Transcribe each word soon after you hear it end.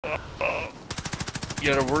You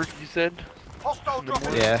gotta work, you said?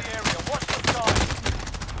 Yeah.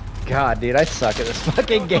 God, dude, I suck at this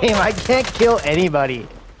fucking game. I can't kill anybody.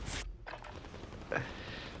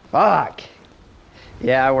 Fuck.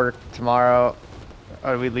 Yeah, I work tomorrow.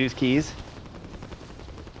 Oh, did we lose keys?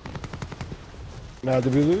 Now,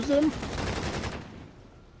 did we lose him?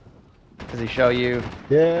 Does he show you?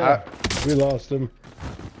 Yeah, we lost him.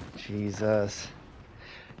 Jesus.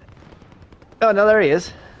 Oh, no, there he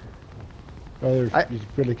is. Oh, he's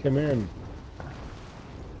really come in.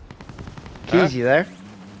 Keys, you there?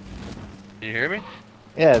 Can you hear me?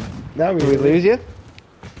 Yeah. Now Did we lose you?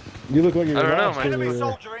 You look like you're I don't know, lost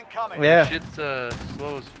over there. Yeah. Shit's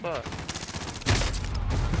slow as fuck.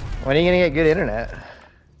 When are you gonna get good internet?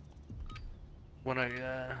 When I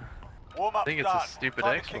think it's a stupid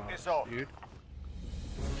Xbox, dude.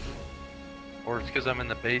 Or it's because I'm in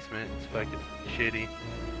the basement. It's fucking shitty.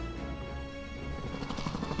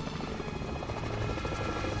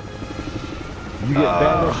 You get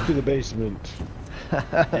banished to the basement.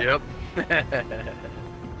 Yep.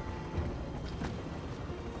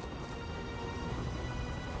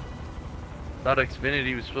 Thought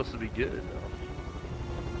Xfinity was supposed to be good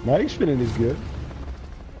though. My Xfinity is good.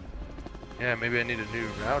 Yeah, maybe I need a new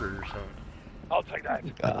router or something. I'll take that.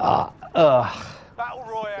 Battle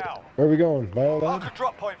Royale. Where are we going? Mark a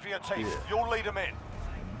drop point for your team. Yeah. You'll lead them in.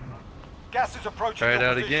 Gas is approaching. Try it your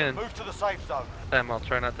out position. again. Move to the safe zone. I'll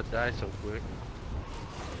try not to die so quick.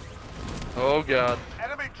 Oh god.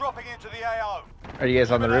 Enemy dropping into the AO. Are you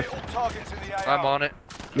guys on the roof? Eliminate all targets in the AO. I'm on it.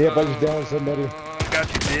 Yep, I just downed somebody. Got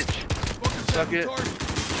you, bitch. Suck it.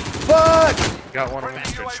 Fuck! Got one of them.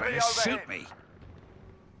 Friendly UAV overhead. me.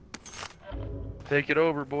 Take it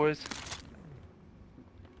over, boys.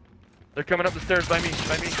 They're coming up the stairs by me.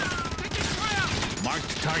 Mark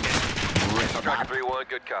the target. Track 3-1,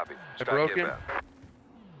 good copy. I broke him.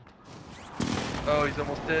 Oh, he's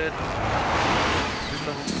almost dead. In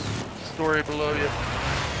the story below you.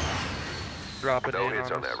 Drop it No in hits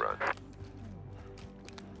on on that us. run.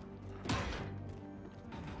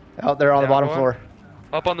 Oh, they're on the Down bottom one. floor.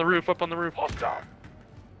 Up on the roof, up on the roof.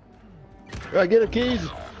 I get the keys.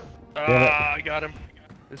 Ah, I got him.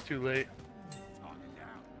 It's too late.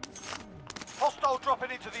 Hostile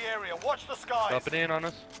dropping into the area. Watch the skies. Drop it in on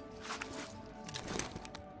us.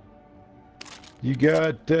 You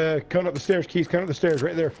got coming up the stairs. Keys coming up the stairs.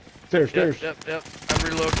 Right there. Stairs. Yep. I'm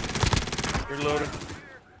reloading. Reloading.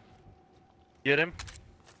 Get him.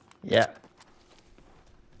 Yeah.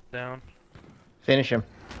 Down. Finish him.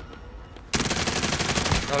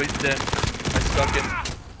 Oh, he's dead. I stuck him.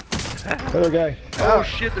 Other guy. Oh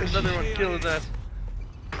shit, there's another one. Kill his ass.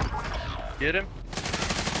 Get him.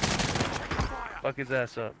 Fuck his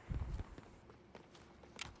ass up.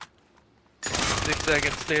 6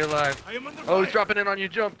 seconds, stay alive. Oh, he's dropping in on you.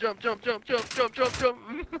 Jump. You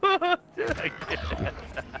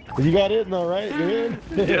got it, though, right? You're in.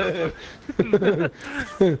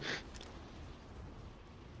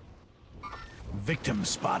 Victim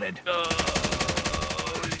spotted. Oh,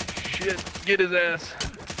 shit. Get his ass.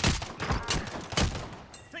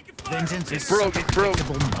 Vengeance is Broke.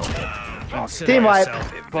 Team wipe.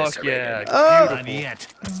 Fuck yeah. Not yet.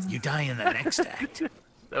 You die in the next act.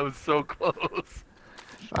 That was so close.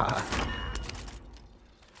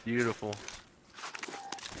 Beautiful.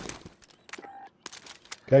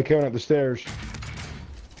 Guy coming up the stairs.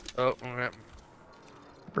 Oh, okay.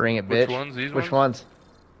 Bring it, Which bitch. ones? These Which ones? ones?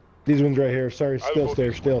 These ones right here. Sorry, still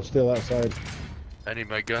stairs. Still outside. I need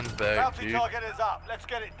my guns back, Bounty dude. target is up. Let's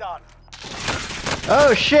get it done.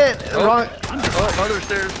 Oh shit! Oh. Wrong. Oh, other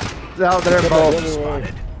stairs. Oh, they're both.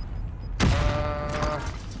 Spotted.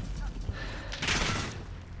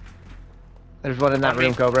 There's one in that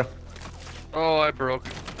room, Cobra. Oh, I broke.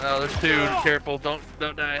 Oh, there's two. Careful, don't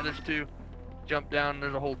die. There's two. Jump down.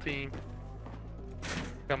 There's a whole team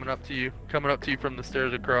coming up to you. Coming up to you from the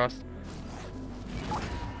stairs across.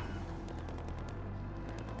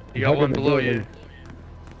 You got one below you.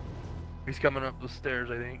 He's coming up the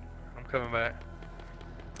stairs, I think. I'm coming back.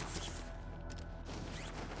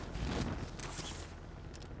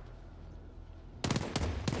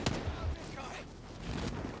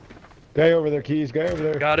 Guy over there, Keys. Guy over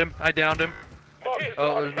there. Got him. I downed him.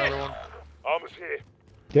 Oh, there's another one. Almost here.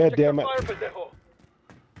 God damn it.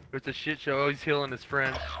 It's a shit show. Oh, he's healing his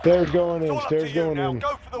friend. Stairs going It's in. all up to Stairs you going now. in.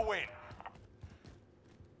 Go for the win.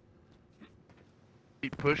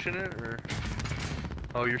 Keep pushing it, or?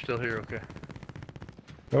 Oh, you're still here. Okay.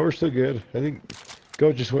 No, we're still good. I think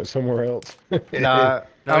Go just went somewhere else. Nah,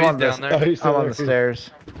 No, I'm he's on down the, there. Oh, he's still I'm on there. the stairs.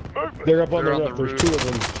 They're up on They're the on roof. the There's roof. two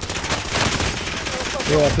of them.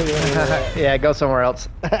 Yeah, I think Yeah, go somewhere else.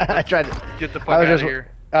 I tried to. Get the fuck I was out of just, here.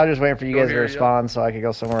 I was just waiting for you Go guys to here, respond so I could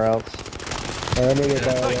go somewhere else. I'm gonna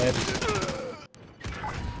buy that.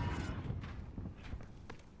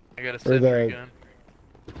 I got a Or sentry the- gun.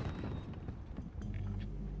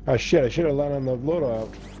 Oh shit, I should have landed on the loadout.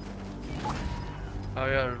 Oh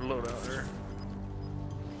yeah, there's a load out there.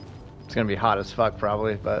 It's gonna be hot as fuck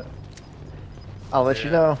probably, but I'll let you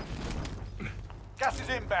Yeah. know. Gas is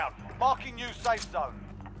inbound. Marking new safe zone.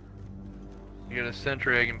 You got a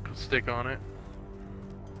sentry, I can stick on it.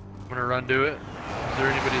 I'm gonna run to it. Is there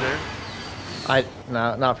anybody there?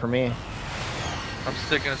 No, not for me. I'm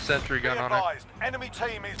sticking a sentry Be gun on it. advised, enemy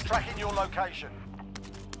team is tracking your location.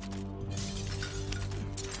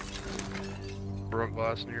 Broke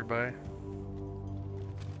glass nearby.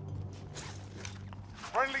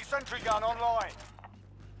 Friendly sentry gun online.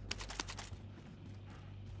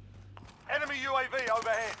 Enemy UAV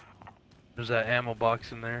overhead. There's that ammo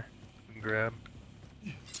box in there. You can grab.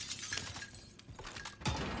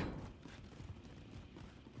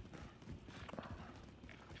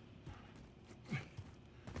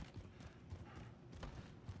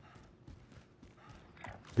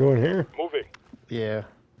 Going here? Moving. Yeah.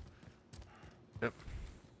 Yep.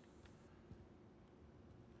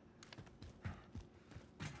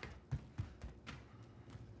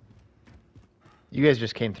 You guys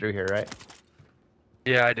just came through here, right?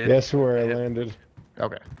 Yeah, I did. That's where I Yeah. landed.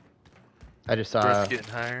 Okay. I just saw. Breath's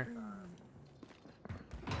getting higher.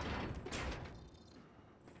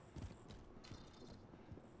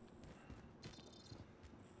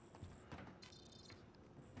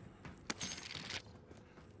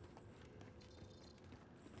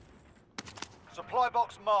 Supply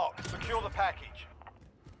box marked. Secure the package.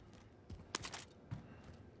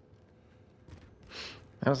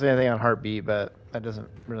 I don't see anything on heartbeat, but that doesn't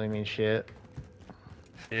really mean shit.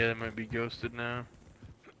 Yeah, they might be ghosted now.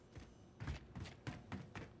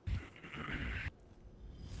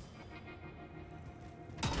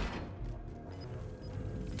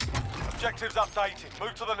 Objectives updated.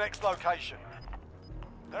 Move to the next location.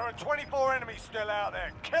 There are 24 enemies still out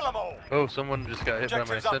there. Kill them all. Oh, someone just got hit by my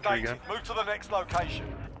Objectives sentry updated. gun. Move to the next location.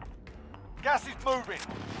 Gas is moving.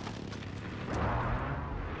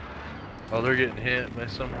 Oh, they're getting hit by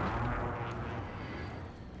someone.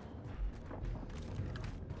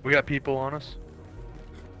 We got people on us.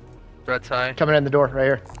 Threats high. Coming in the door right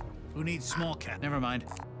here. Who needs small cat? Never mind.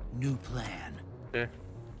 New plan. Okay.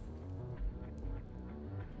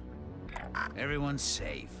 Everyone's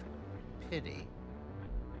safe. Pity.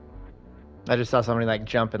 I just saw somebody like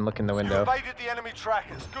jump and look in the You window. evaded the enemy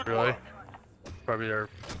trackers. Good Really? work. Probably they're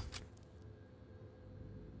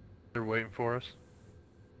waiting for us.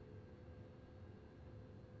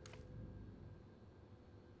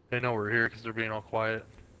 They know we're here because they're being all quiet.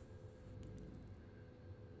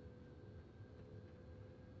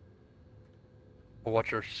 We'll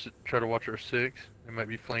watch try to watch our six. They might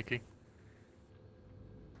be flanking.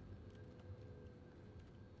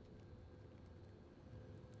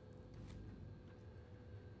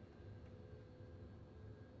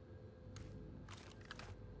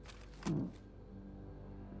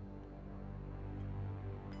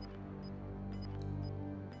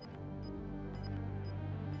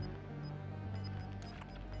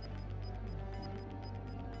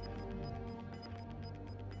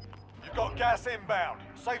 You've got gas inbound.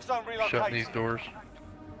 Safe zone relocated. Shutting these doors.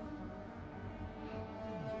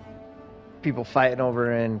 People fighting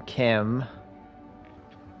over in Chem.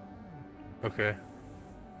 Okay.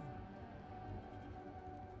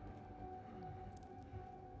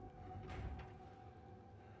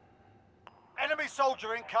 Enemy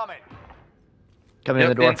soldier incoming. Coming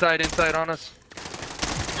in the Yep, door. inside on us.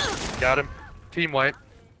 Got him. Team wipe.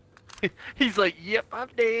 He's like, yep, I'm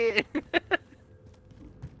dead.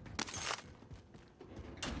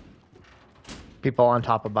 People on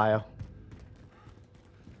top of bio.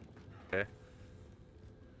 Okay.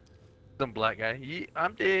 Some black guy. Yeah,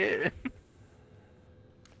 I'm dead.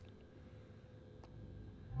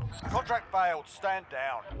 Contract failed. Stand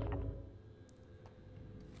down.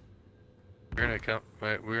 We're gonna come.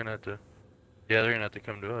 Right, we're gonna have to. Yeah, they're gonna have to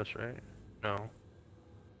come to us, right? No.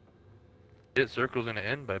 It circle's gonna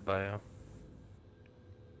end by bio.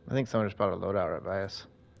 I think someone just bought a loadout right by us.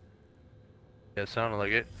 Yeah, it sounded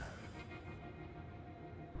like it.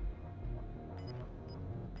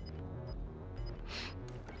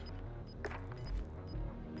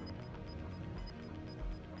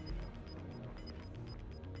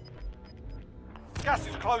 Gas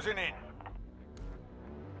is closing in.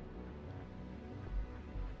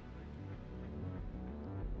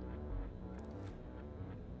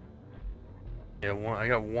 Yeah, I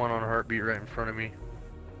got one on a heartbeat right in front of me.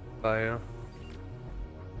 Bio.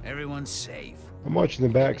 Everyone's safe. I'm watching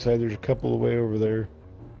the backside. There's a couple away over there.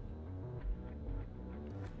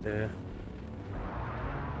 Yeah.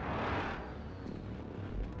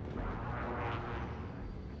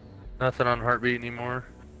 Nothing on heartbeat anymore.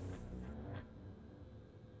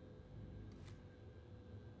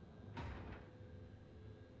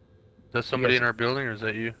 Is that somebody in our building or is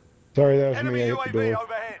that you? Sorry, that was Enemy me. I hit the UAV door.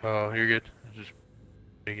 overhead. Oh, you're good. Just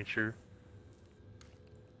making sure.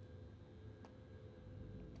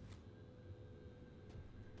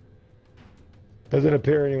 Doesn't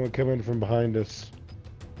appear anyone coming from behind us.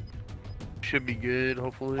 Should be good,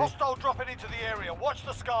 hopefully. Hostile dropping into the area. Watch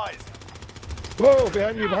the skies. Whoa,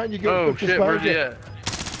 behind you, behind you. Go, Oh go, just shit, behind where's you. he at?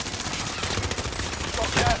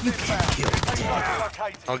 Got gas inbound. Next one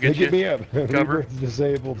located. I'll They get you. get me up. Cover. Reaper's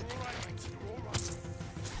disabled.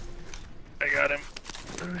 I got him.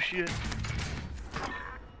 Oh shit.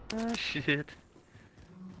 Oh shit.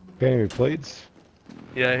 Got any plates?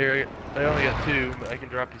 Yeah, here I only got 2, but I can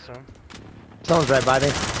drop you some. Someone's right by me.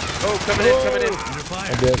 Oh, coming in, coming in. Under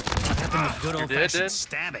fire. I'm dead. What happened with good You're dead, old-fashioned dead?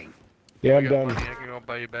 stabbing? Yeah, I I'm got done. money. I can go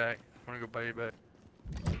buy you back. I wanna go buy you back.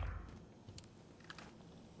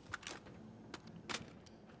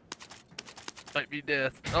 Might be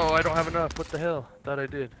death. Oh, I don't have enough. What the hell? Thought I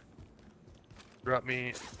did. Drop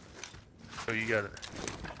me. Oh, you got it.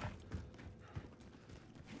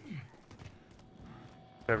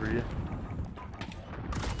 Cover you.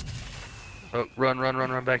 Oh,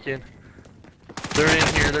 run back in. They're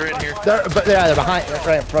in here, they're in here. They're behind,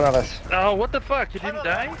 right in front of us. Oh, what the fuck? You didn't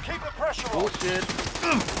die? Keep the pressure on. Bullshit.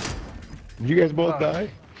 Did you guys both Fuck. die?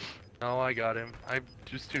 No, I got him. I'm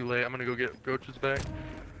just too late. I'm gonna go get Roaches back.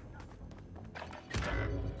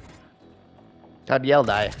 How'd Yell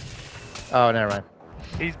die? Oh, never mind.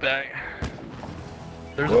 He's back.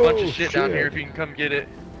 There's a Whoa, bunch of shit down shit. here if you can come get it.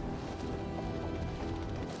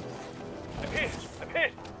 I'm hit. I'm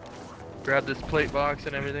hit. Grab this plate box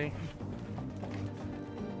and everything.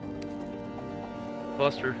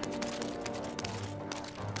 Buster.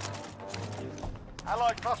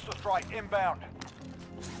 Allied cluster strike inbound.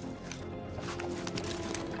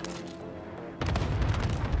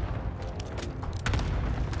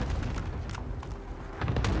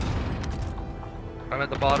 I'm at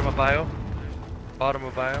the bottom of bio. Bottom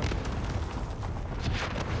of bio.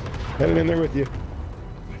 Heading in there with you.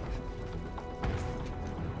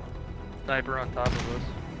 Sniper on top of us.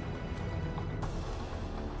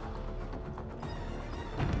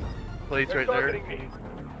 Plates right there. Where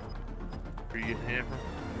are you getting hit from?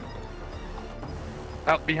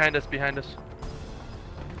 Out behind us, behind us.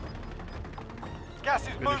 Gas is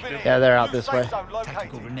Finished moving it. in. Yeah, they're out New this safe way. zone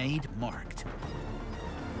Tactical located. grenade marked.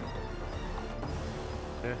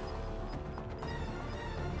 Yeah.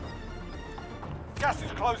 Gas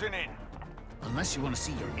is closing in. Unless you want to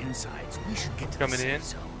see your insides, we should get to Coming the safe in.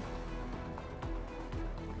 zone.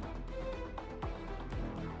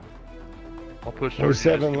 I'll push There's towards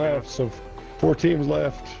you, just 7 keep going. left, so 4 teams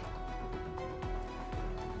left.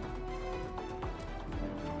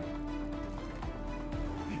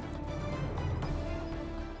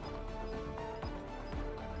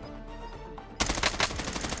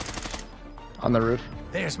 On the roof.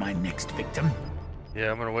 There's my next victim.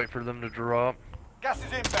 Yeah, I'm gonna wait for them to drop. Gas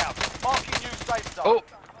is inbound. Marking new safe zone. Oh!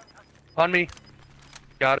 On me!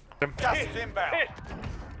 Got him. Gas is inbound.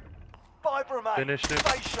 5 remain. Finished it.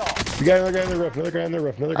 Stay sharp. The guy, another guy on the roof, another guy on the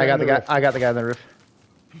roof, another guy I got on the the guy. roof. I got the guy on the roof.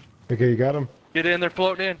 Okay, you got him? Get in, they're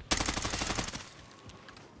floating in.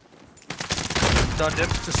 Stunned him.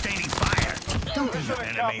 Sustaining fire. Don't Mission leave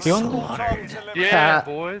enemies accomplished. slaughtered. Targets eliminated. Yeah,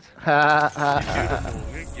 boys. Ha ha ha. Beautiful.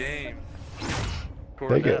 Good game.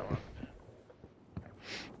 Scored Take that it. one.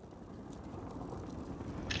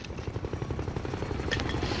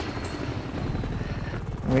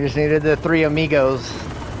 We just needed the 3 amigos.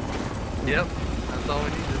 Yep, that's all we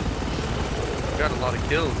needed. Got a lot of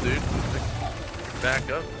kills, dude. Back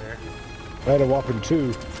up there. I had a whopping 2.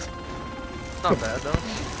 Not bad though.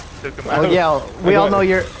 Took him Oh out. yeah, we all know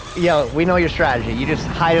your we know your strategy. You just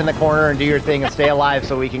hide in the corner and do your thing and stay alive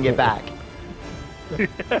so we can get back.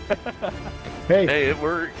 Hey, Hey, it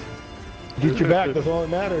worked. get your back, that's all that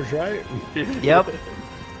matters, right? Yep.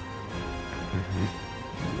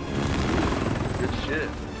 Good shit.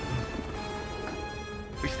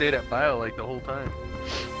 We stayed at bio like the whole time.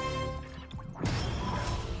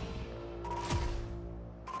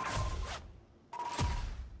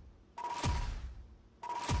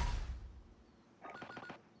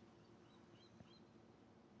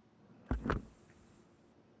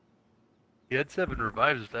 You had 7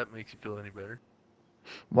 revives if that makes you feel any better.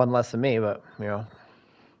 One less than me, but you know.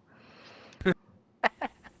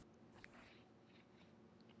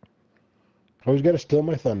 Always got to steal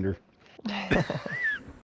my thunder.